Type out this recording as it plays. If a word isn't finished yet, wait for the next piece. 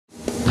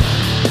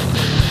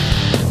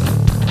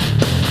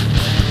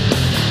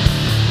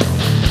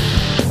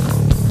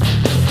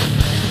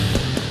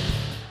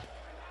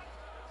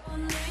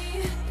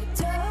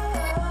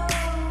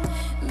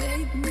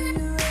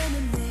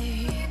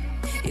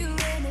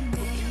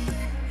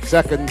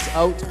Seconds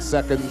out,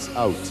 seconds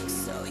out.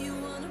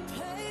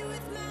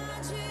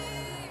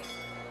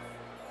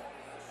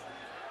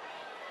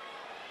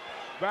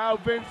 Val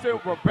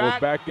Vincent, we're We're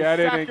back back the at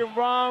it, second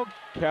round.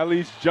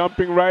 Kelly's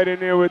jumping right in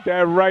there with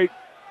that right.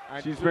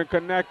 She's been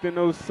connecting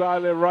those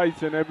solid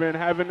rights, and they've been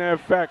having their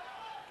effect.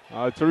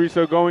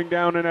 Teresa going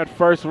down in that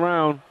first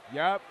round.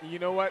 Yep, you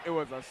know what? It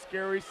was a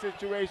scary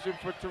situation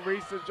for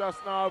Teresa just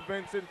now,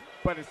 Vincent,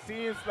 but it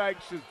seems like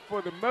she's,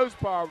 for the most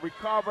part,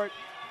 recovered.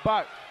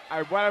 But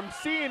what I'm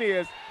seeing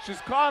is she's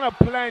kind of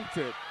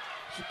planted.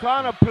 She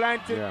kind of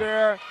planted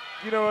there.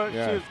 You know,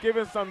 she's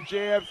giving some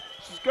jabs.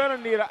 She's going to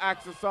need to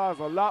exercise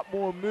a lot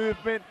more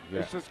movement.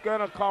 And she's going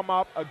to come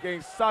up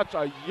against such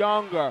a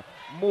younger,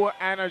 more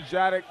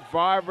energetic,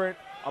 vibrant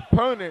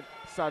opponent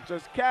such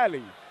as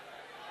Kelly.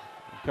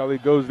 Kelly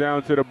goes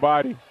down to the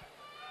body.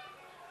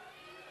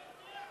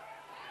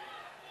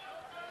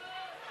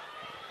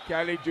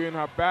 Kelly doing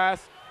her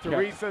best.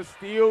 Teresa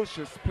still,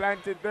 she's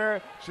planted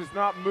there. She's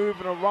not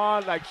moving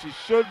around like she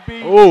should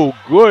be. Oh,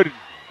 good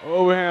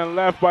overhand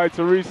left by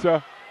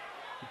Teresa.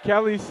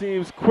 Kelly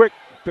seems quick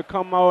to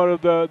come out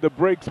of the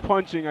breaks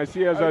punching. I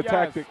see as her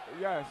tactic.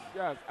 Yes,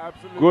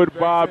 absolutely. Good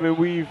bob and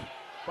weave.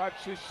 But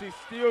she's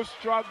still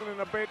struggling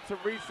a bit.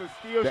 Teresa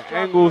still the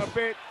struggling angles, a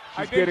bit.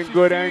 She's getting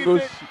good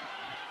angles.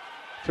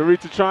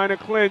 Teresa trying to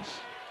clinch.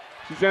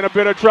 She's in a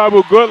bit of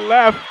trouble. Good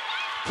left.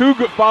 Two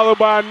good, followed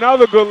by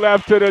another good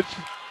left to the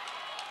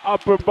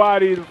upper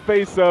body, the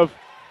face of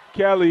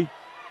Kelly.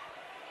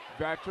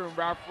 Veteran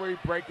referee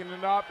breaking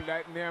it up,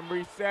 letting them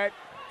reset.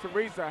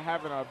 Teresa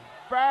having a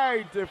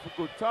very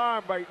difficult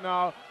time right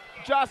now.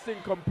 Just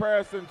in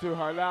comparison to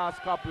her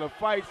last couple of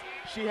fights,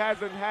 she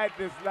hasn't had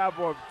this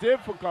level of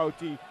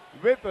difficulty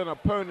with an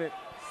opponent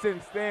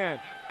since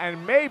then.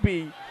 And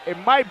maybe it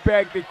might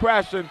beg the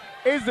question,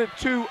 is it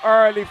too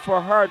early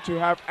for her to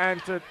have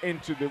entered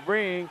into the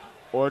ring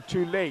or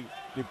too late,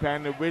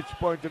 depending on which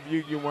point of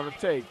view you want to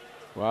take?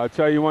 Well, I'll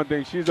tell you one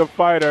thing. She's a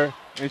fighter,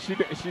 and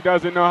she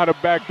doesn't know how to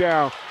back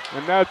down.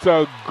 And that's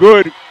a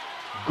good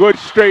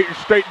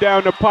straight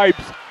down the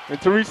pipes.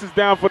 And Teresa's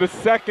down for the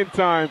second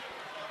time.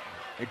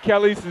 And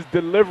Kelly's is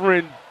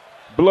delivering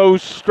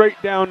blows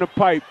straight down the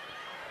pipe.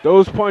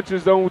 Those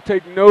punches don't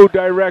take no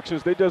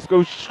directions. They just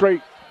go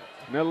straight.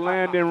 And they're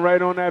landing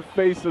right on that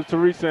face of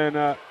Teresa. And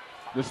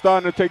they're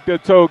starting to take their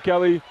toll.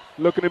 Kelly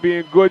looking to be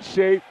in good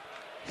shape.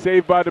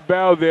 Saved by the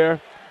bell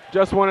there.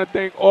 Just want to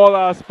thank all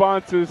our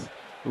sponsors.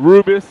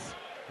 Rubis,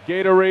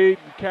 Gatorade,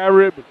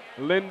 Carib,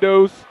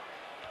 Lindos.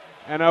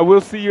 And I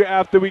will see you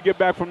after we get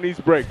back from these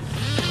breaks.